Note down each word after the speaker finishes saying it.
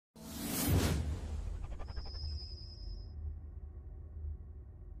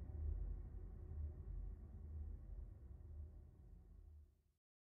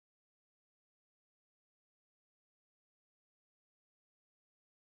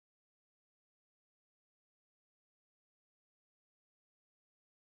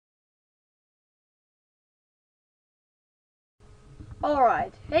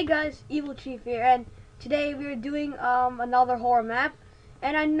Alright, hey guys, EvilChief here, and today we're doing another horror map.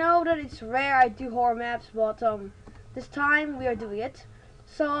 And I know that it's rare I do horror maps, but this time we are doing it.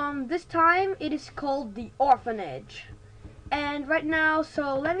 So this time it is called the Orphanage. And right now,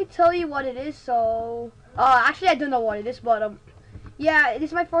 so let me tell you what it is. So actually I don't know what it is, but yeah, it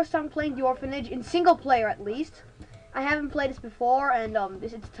is my first time playing the Orphanage in single player at least. I haven't played this before, and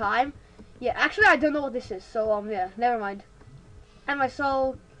this is time. Yeah, actually I don't know what this is, so yeah, never mind. Anyway,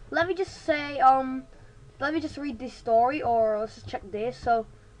 so let me just say, let me just read this story, or let's just check this. So,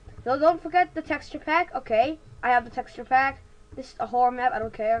 don't forget the texture pack. Okay, I have the texture pack. This is a horror map. I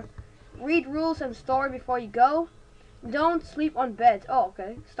don't care. Read rules and story before you go. Don't sleep on bed. Oh,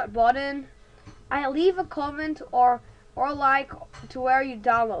 okay. Start button. I leave a comment or like to where you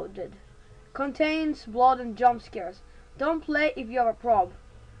downloaded. Contains blood and jump scares. Don't play if you have a prob.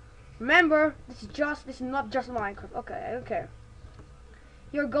 Remember, this is not just Minecraft. Okay, I don't care.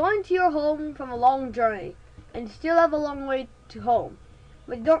 You're going to your home from a long journey, and you still have a long way to home,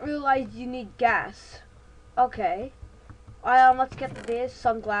 but you don't realize you need gas. Okay. Let's get this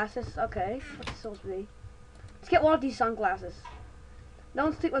sunglasses. Okay, what's it supposed to be? Let's get one of these sunglasses.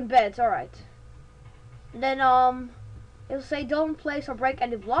 Don't sleep on beds. All right. Then it'll say don't place or break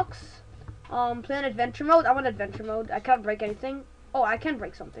any blocks. Play on adventure mode. I want adventure mode. I can't break anything. Oh, I can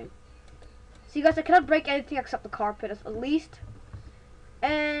break something. See, guys, I cannot break anything except the carpet, at least.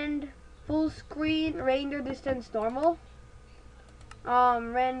 And full screen, render distance normal.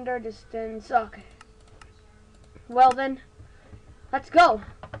 Render distance, okay. Well then, let's go.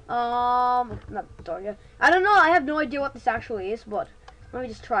 Not sorry. I don't know, I have no idea what this actually is, but let me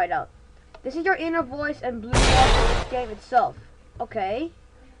just try it out. This is your inner voice and blue water game itself. Okay.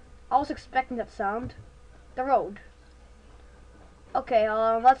 I was expecting that sound. The road. Okay,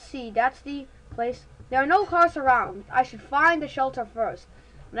 let's see, that's the place. There are no cars around. I should find the shelter first,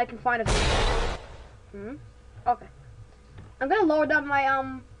 and I can find a vehicle. Okay. I'm gonna lower down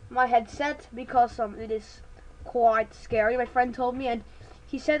my my headset because it is quite scary. My friend told me, and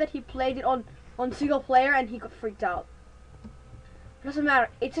he said that he played it on single player and he got freaked out. It doesn't matter.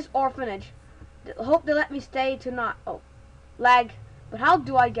 It's just Orphanage. I hope they let me stay tonight. Oh, lag. But how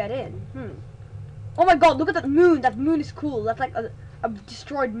do I get in? Oh my God! Look at that moon. That moon is cool. That's like a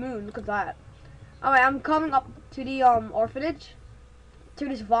destroyed moon. Look at that. Alright, I'm coming up to the orphanage. To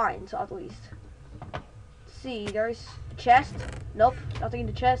this vine, so at least. Let's see, there's a chest. Nope, nothing in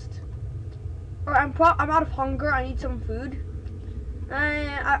the chest. Alright, I'm out of hunger. I need some food.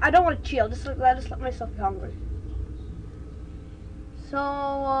 I don't want to chill. Just let myself be hungry. So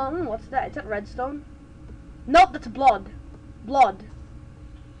what's that? Is that redstone? Nope, that's blood. Blood.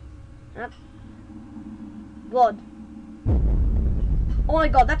 Yep. Blood. Oh my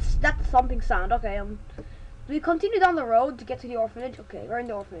God, that's thumping sound. Okay, we continue down the road to get to the orphanage. Okay, we're in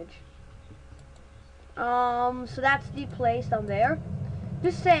the orphanage. So that's the place down there.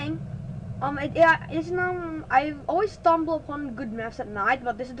 Just saying, I always stumble upon good maps at night,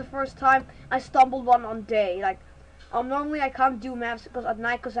 but this is the first time I stumbled one on day. Like, normally I can't do maps because at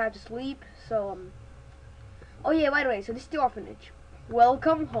night because I have to sleep. So, oh yeah, by the way, so this is the orphanage.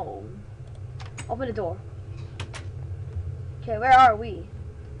 Welcome home. Open the door. Okay, where are we?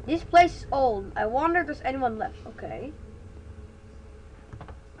 This place is old. I wonder if there's anyone left. Okay.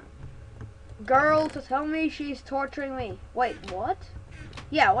 Girl to tell me she's torturing me. Wait, what?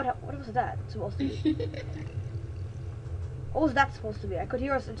 Yeah, what was that supposed to be? What was that supposed to be? I could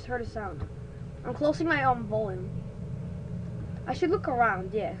hear just heard a sound. I'm closing my volume. I should look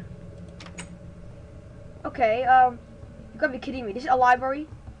around, yeah. Okay, you gotta be kidding me. This is a library?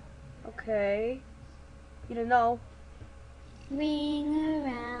 Okay. You don't know. Ring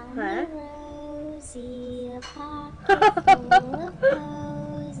around the rosy, a pocket full of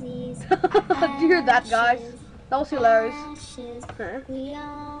posies. Did you hear that, guys? That was hilarious. Ashes, we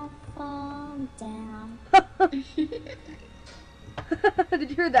all fall down. Did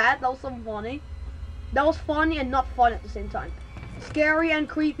you hear that? That was so funny. That was funny and not fun at the same time. Scary and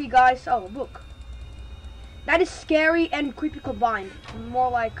creepy, guys. Oh, look. That is scary and creepy combined.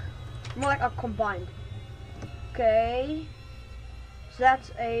 More like a combined. Okay. So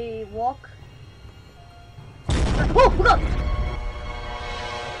that's a walk. Oh God!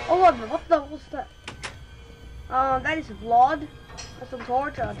 Oh Lord, what's that? That is blood. That's a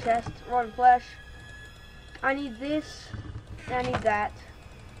torch, a chest, rotten flesh. I need this, and I need that.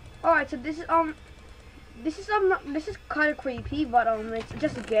 Alright, so this is kind of creepy, but it's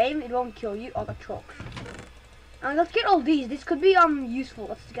just a game. It won't kill you. Oh, the chalk. Let's get all these. This could be useful.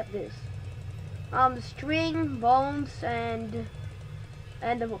 Let's get this. The string, bones, and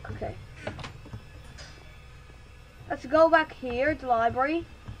the book. Okay. let's go back here to the library,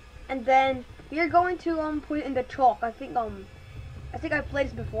 and then we're going to put it in the chalk. I think I played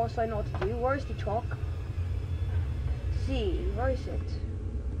this before, so I know what to do. Where is the chalk? Let's see, where is it?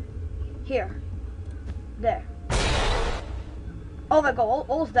 Here. There. Oh my god,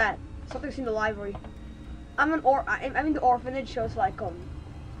 what was that? Something's in the library. I'm in the orphanage, so it's like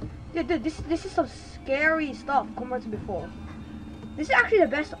dude, this is some scary stuff compared to before. This is actually the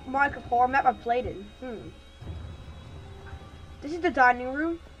best Minecraft horror map I've played in. This is the dining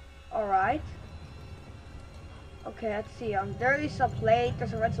room. Alright. Okay, let's see. There is a plate,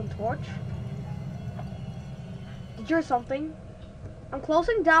 there's a redstone torch. Did you hear something? I'm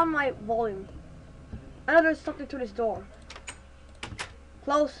closing down my volume. I know there's something to this door.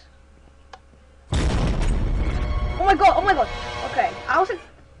 Close. Oh my god, oh my god. Okay,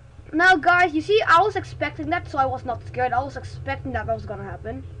 now guys, you see, I was expecting that, so I was not scared. I was expecting that was gonna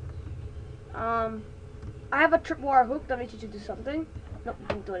happen. I have a tripwire hook that needs you to do something. Nope,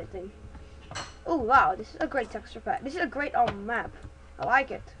 didn't do anything. Oh wow, this is a great texture pack. This is a great map. I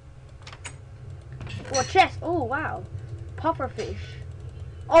like it. Oh, a chest. Oh wow. Pufferfish.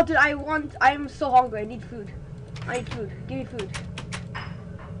 Oh dude, I'm so hungry. I need food. I need food. Give me food.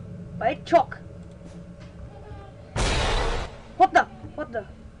 Wait, chalk. What the?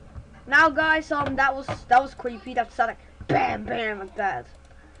 Now guys, that was creepy. That sounded like bam bam like that.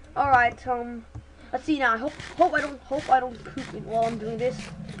 Alright, let's see now. Hope I don't poop while I'm doing this.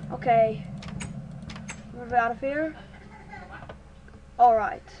 Okay. Move out of here.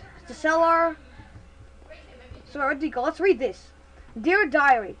 Alright. The cellar. So where do we go? Let's read this. Dear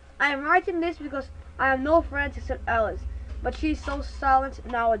Diary, I am writing this because I have no friends except Alice, but she's so silent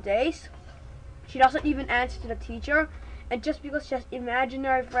nowadays. She doesn't even answer to the teacher, and just because she has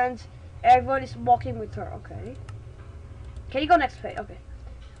imaginary friends, everyone is mocking with her. Okay. Can you go next page? Okay.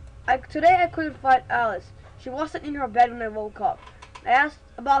 Today I couldn't find Alice. She wasn't in her bed when I woke up. I asked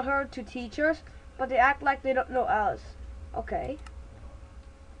about her to teachers, but they act like they don't know Alice. Okay.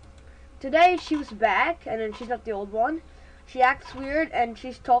 Today she was back, and then she's not the old one. She acts weird, and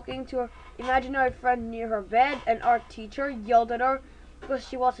she's talking to her imaginary friend near her bed, and our teacher yelled at her because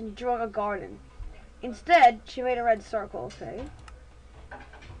she wasn't drawing a garden. Instead, she made a red circle. Okay.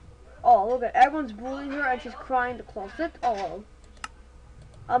 Oh, look at everyone's bullying her, and she's crying in the closet. Oh well.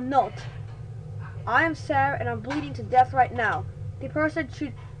 Note. I am Sarah, and I'm bleeding to death right now. The person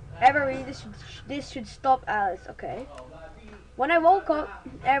should ever read this should stop Alice. Okay. When I woke up,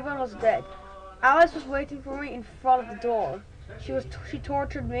 everyone was dead. Alice was waiting for me in front of the door. She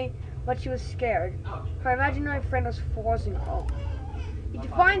tortured me, but she was scared. Her imaginary friend was forcing her. If you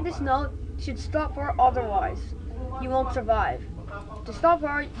find this note, you should stop her, otherwise you won't survive. To stop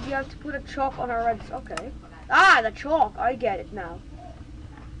her, you have to put a chalk on her red. Okay. Ah, the chalk. I get it now.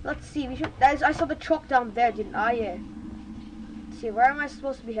 Let's see. I saw the chalk down there, didn't I? Yeah. Let's see. Where am I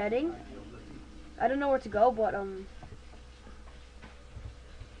supposed to be heading? I don't know where to go, but don't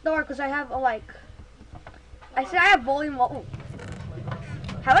worry, because I have I said I have volume. Oh.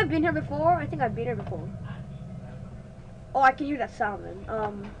 Have I been here before? I think I've been here before. Oh, I can hear that sound then.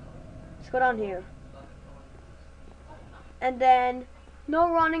 Let's go down here. And then,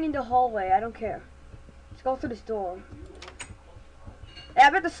 no running in the hallway. I don't care. Let's go through this door. Yeah, I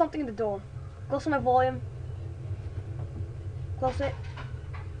bet there's something in the door. Close my volume. Close it.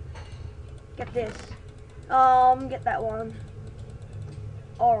 Get this. Get that one.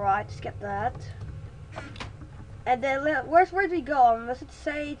 Alright, let's get that. And then, where do we go? Does it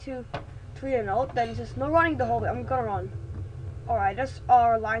say to read a note? Then it says, no running the hallway. I'm gonna run. Alright, there's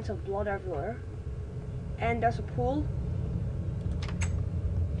our lines of blood everywhere. And there's a pool.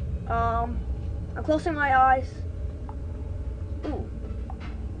 I'm closing my eyes. Ooh.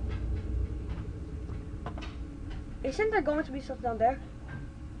 Isn't there going to be something down there?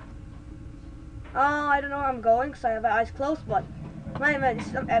 I don't know where I'm going because I have my eyes closed, but man,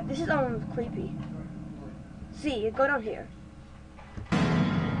 this is creepy. See, go down here.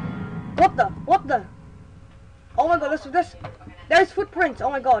 What the? Oh my god, there's footprints. Oh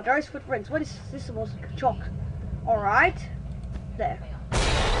my god, there is footprints. What is this supposed to be? Chalk. Alright. There.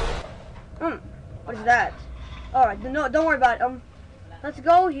 What is that? Alright, no, don't worry about it. Let's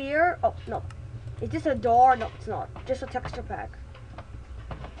go here. Oh, no. Is this a door? No, it's not. Just a texture pack.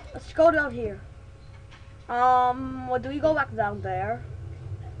 Let's go down here. Well, do we go back down there?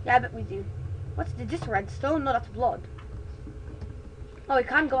 Yeah, I bet we do. What's this redstone? No, that's blood. Oh, we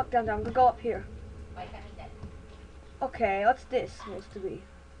can't go up down there. I'm gonna go up here. Okay, what's this supposed to be?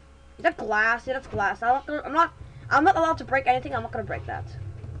 Is that glass? Yeah, that's glass. I'm not allowed to break anything. I'm not gonna break that.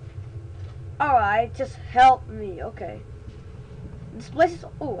 Alright, just help me. Okay. This place is.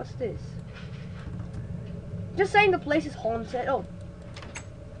 Oh, what's this? Just saying the place is haunted. Oh.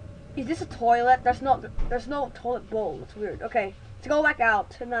 Is this a toilet? There's no toilet bowl. That's weird. Okay. Let's go back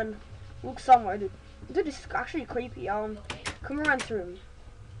out and then look somewhere, dude. Dude, this is actually creepy. Come around this room.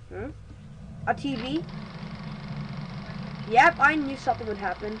 A TV? Yep, I knew something would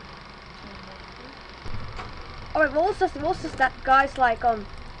happen. Alright, what was just that guy's like,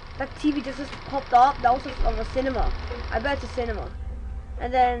 that TV just popped up? That was just a cinema. I bet it's a cinema.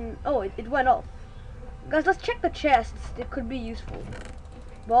 And then, oh, it went off. Guys, let's check the chests. It could be useful.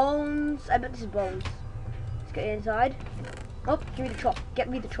 Bones. I bet this is bones. Let's get inside. Oh, give me the chalk. Get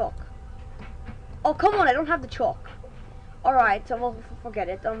me the chalk. Oh, come on, I don't have the chalk. Alright, so we'll forget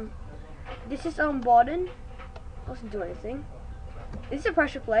it. This is, Borden. Doesn't do anything. Is this a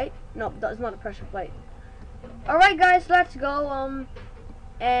pressure plate? No, that's not a pressure plate. Alright, guys, let's go,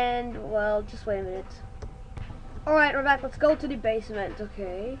 and, well, just wait a minute. Alright, we're back. Let's go to the basement,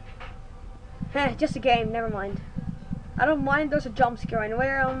 okay. Heh, just a game, never mind. I don't mind, there's a jump scare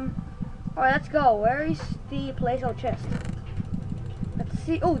anywhere, Alright, let's go. Where is the place? Oh, chest. Let's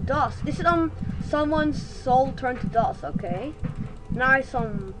see. Oh, dust. This is, someone's soul turned to dust, okay. Nice,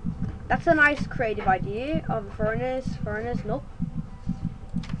 that's a nice creative idea. Furnace, nope.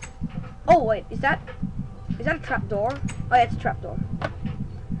 Oh, wait, is that a trapdoor? Oh, yeah, it's a trapdoor.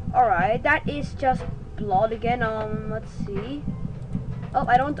 Alright, that is just blood again. Let's see. Oh,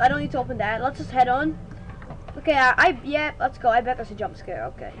 I don't need to open that. Let's just head on. Okay, yeah, let's go. I bet there's a jump scare.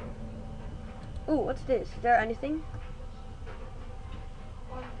 Okay. Ooh, what's this? Is there anything?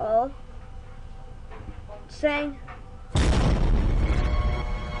 Well, saying.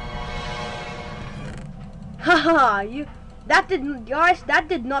 Haha, that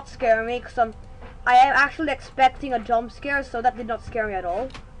did not scare me, because I am actually expecting a jump scare, so that did not scare me at all.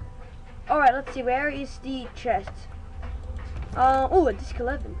 Alright, let's see, where is the chest? Oh, a disc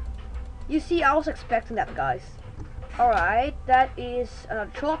 11. You see, I was expecting that, guys. Alright, that is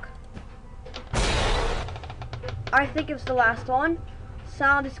another chalk. I think it's the last one.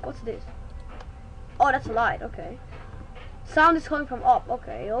 Sound is, what's this? Oh, that's a light, okay. Sound is coming from up,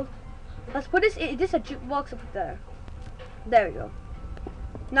 okay. Let's put this in, this is a jukebox up there. There we go.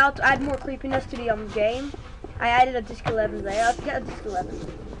 Now to add more creepiness to the game, I added a disc 11 there. Let's get a disc 11.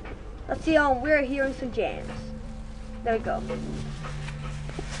 Let's see, we're hearing some jams. There we go.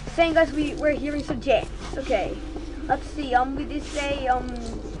 Saying, guys, we're hearing some jams. Okay. Let's see, we did say,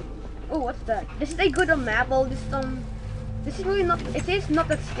 oh, what's that? This is a good map. Well, this is really not, it is not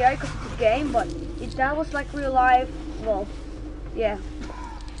that scary because it's a game, but if that was like real life, well, yeah.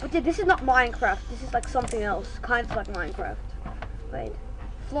 But yeah, this is not Minecraft. This is like something else, kind of like Minecraft. Wait,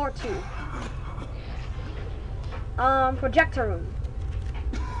 floor 2. Projector room.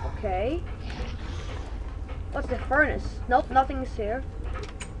 Okay. What's the furnace? Nope, nothing is here.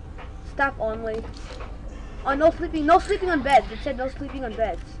 Staff only. Oh, no sleeping on beds. It said no sleeping on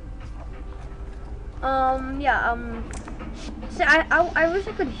beds. Yeah, so I wish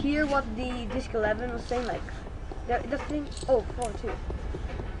I could hear what the disc 11 was saying, like, the thing, oh, floor 2.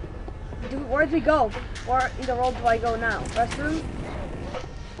 Where do we go? Where in the world do I go now? Restroom?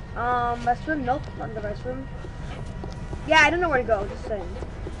 Restroom? Nope, not in the restroom. Yeah, I don't know where to go, just saying.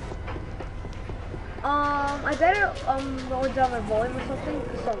 I better, lower down my volume or something,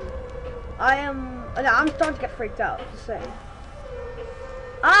 because, I'm starting to get freaked out, just saying.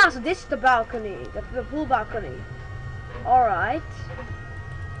 Ah, so this is the balcony, the pool balcony. Alright.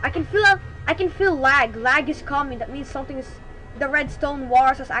 I can feel lag. Lag is coming, that means something is, the redstone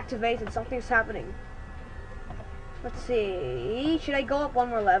wars has activated, something is happening. Let's see, should I go up one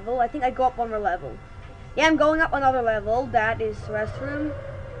more level? I think I go up one more level. Yeah, I'm going up another level, that is restroom.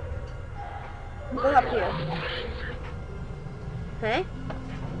 Go up here. Hey?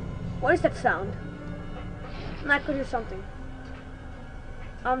 What is that sound? I could hear something.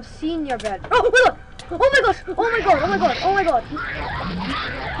 I'm seeing your bed. Oh my god! Oh my gosh! Oh my god! Oh my god! Oh my god!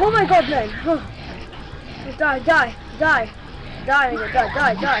 Oh my god, man! Oh. Die! Die! Die! Die! Die!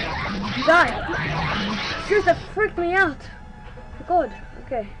 Die! Die! Die! Seriously, that freaked me out. Oh god.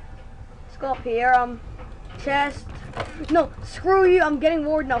 Okay. Let's go up here. Chest. No, screw you! I'm getting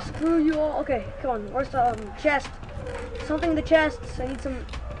bored now. Screw you all. Okay, come on. Where's the chest? Something in the chest. I need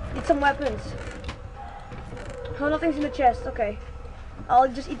some weapons. Oh, nothing's in the chest. Okay. I'll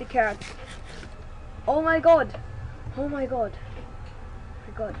just eat the carrots. Oh my god. Oh my god.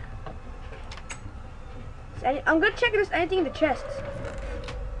 Oh my god. I'm gonna check if there's anything in the chest.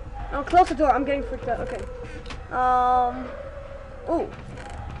 Oh, close the door. I'm getting freaked out. Okay. Oh.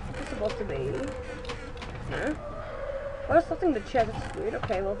 What's supposed to be? Huh? There's something in the chest. That's weird.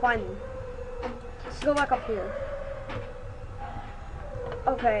 Okay, we'll find them. Let's go back up here.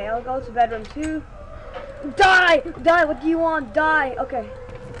 Okay, I'll go to bedroom 2. Die! Die! What do you want? Die! Okay.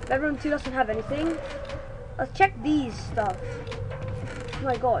 Bedroom 2 doesn't have anything. Let's check these stuff. Oh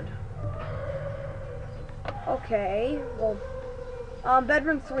my god. Okay. Well,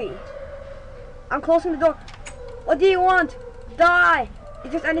 bedroom 3. I'm closing the door. What do you want? Die!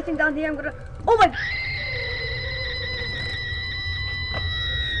 If there's anything down here, I'm gonna... Oh my...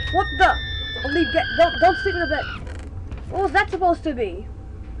 What the? Don't sleep in the bed. What was that supposed to be?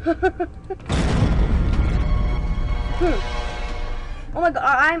 Oh my god,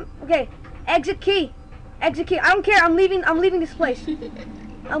 I'm okay. Exit key. Exit key. I don't care. I'm leaving this place.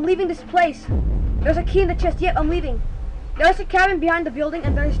 I'm leaving this place. There's a key in the chest. Yep, I'm leaving. There's a cabin behind the building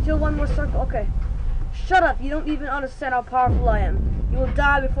and there's still one more circle. Okay. Shut up. You don't even understand how powerful I am. You will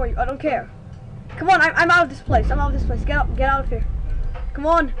die before you. I don't care. Come on, I'm out of this place. I'm out of this place. Get out of here. Come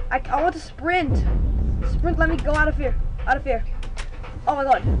on. I want to sprint. Sprint, let me go out of here. Out of here. Oh my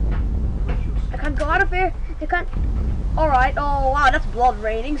god. I can't go out of here. I can't. Alright. Oh wow, that's blood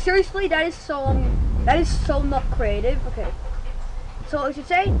raining. Seriously, that is so not creative. Okay. So I should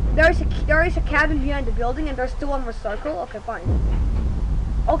say there is a cabin behind the building and there's still one more circle. Okay, fine.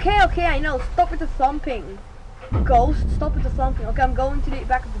 Okay, I know. Stop with the thumping. Ghost, stop with the thumping. Okay, I'm going to the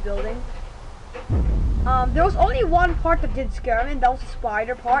back of the building. There was only one part that did scare me, and that was the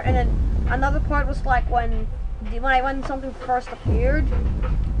spider part, and then another part was like when something first appeared.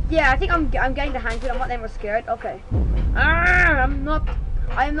 Yeah, I think I'm getting the hang of it. I'm not ever scared. Okay. I am not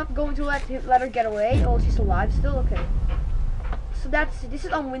going to let her get away. Oh, she's alive still. Okay. So this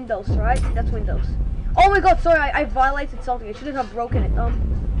is on Windows, right? That's Windows. Oh my god, sorry, I violated something. I shouldn't have broken it.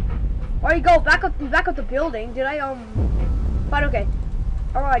 Where you go? Back up the building. Did I But okay.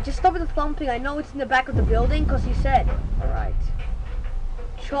 Alright, just stop with the thumping. I know it's in the back of the building because you said. Alright.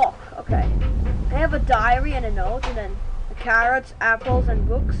 Chalk, okay. I have a diary and a note and then carrots, apples and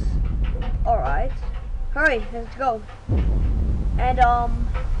books. Alright. Hurry, let's go. And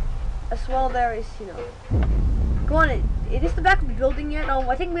as well there is, you know. Come on, it is the back of the building yet?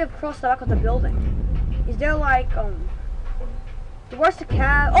 I think we have crossed the back of the building. Is there like where's the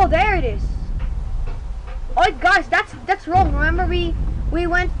cab? Oh, there it is. Oh guys, that's wrong. Remember we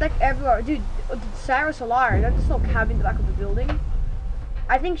went like everywhere. Dude, Sarah's a liar. There's no cab in the back of the building.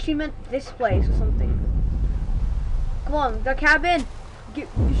 I think she meant this place or something. Come on, the cabin.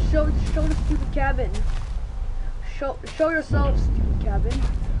 Show the stupid cabin. Show yourself, stupid cabin.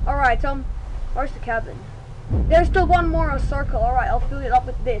 Alright, where's the cabin? There's still one more circle. Alright, I'll fill it up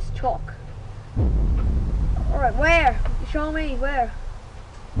with this chalk. Alright, where? Show me where.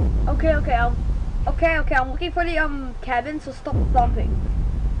 Okay, I'm looking for the cabin, so stop thumping.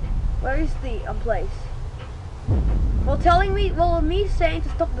 Where is the place? Well, me saying to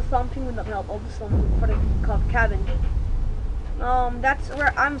stop the thumping would not help. I'll just thump for the cabin. That's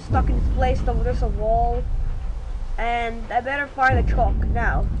where I'm stuck in this place. So there's a wall, and I better find the chalk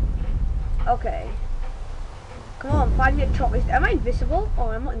now. Okay. Come on, find me a chalk. Am I invisible? Oh,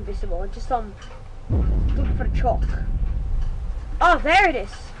 I'm not invisible. I'm just looking for the chalk. Oh, there it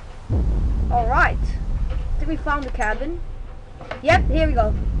is. Alright. I think we found the cabin. Yep, here we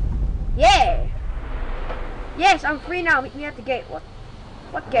go. Yeah! Yes, I'm free now. Meet me at the gate.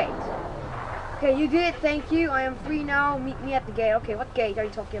 What gate? Okay, you did it. Thank you. I am free now. Meet me at the gate. Okay, what gate are you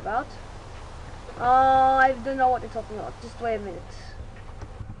talking about? I don't know what you're talking about. Just wait a minute.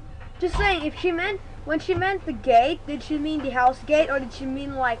 Just saying, when she meant the gate, did she mean the house gate or did she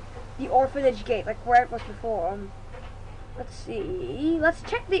mean like the orphanage gate, like where it was before? Let's see. Let's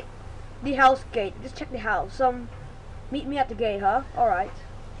check the house gate. Just check the house. Meet me at the gate, huh? Alright.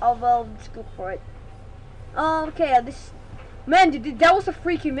 I'll just look for it. Okay, man, dude, that was a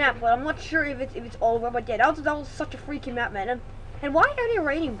freaky map, but I'm not sure if it's over, but yeah, that was such a freaky map, man. And why are they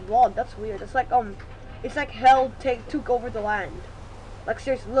raining blood? That's weird. It's like hell took over the land. Like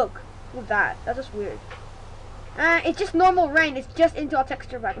seriously, look at that. That's just weird. It's just normal rain. It's just into a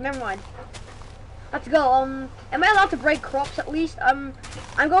texture pack. Never mind. Let's go. Am I allowed to break crops at least? I'm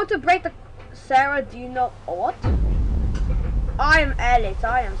going to break the. Sarah, do you know what? I am Alice.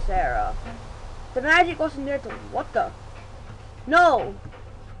 I am Sarah. The magic wasn't there to. What the? No.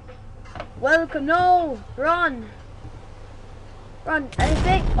 Welcome. No. Run. Run.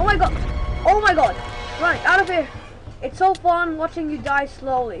 Anything? Oh my god. Oh my god. Run out of here. It's so fun watching you die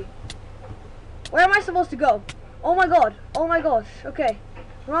slowly. Where am I supposed to go? Oh my god. Oh my gosh. Okay.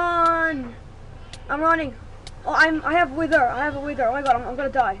 Run. I'm running. Oh, I have wither. I have a wither. Oh my god. I'm gonna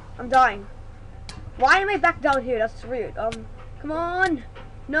die. I'm dying. Why am I back down here? That's weird. Come on.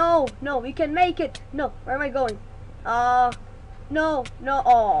 No. No. We can make it. No. Where am I going? No. No.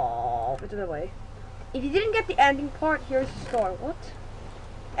 Oh, it's the way. If you didn't get the ending part, here's the story. What?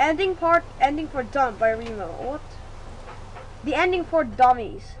 Ending for dumb by Remo. What? The ending for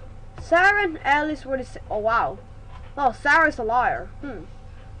dummies. Sarah and Alice were the same. Oh wow. Oh, Sarah's a liar. And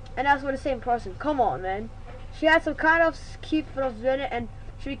that's were the same person. Come on, man. She had some kind of scheme for us with it, and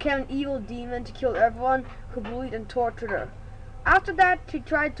she became an evil demon to kill everyone who bullied and tortured her. After that, she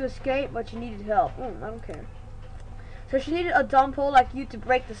tried to escape, but she needed help. I don't care. So she needed a dumb hole like you to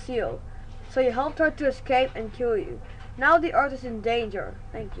break the seal. So you helped her to escape and kill you. Now the Earth is in danger.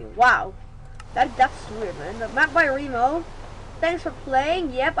 Thank you. Wow. That's weird, man. The map by Remo. Thanks for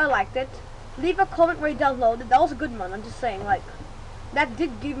playing. Yep, I liked it. Leave a comment where you downloaded it. That was a good one. I'm just saying, like, that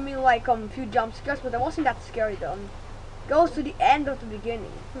did give me like a few jump scares, but that wasn't that scary though. Goes to the end of the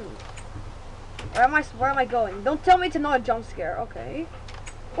beginning. Where am I going? Don't tell me it's another jump scare. Okay.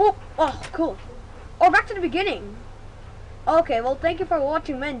 Oh, cool. Or back to the beginning. Okay, well, thank you for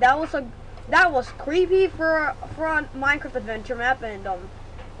watching, man. That was creepy for a Minecraft adventure map, and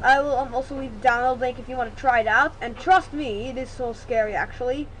I will also leave the download link if you want to try it out. And trust me, it is so scary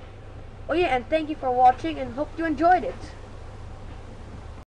actually. Oh yeah, and thank you for watching, and hope you enjoyed it.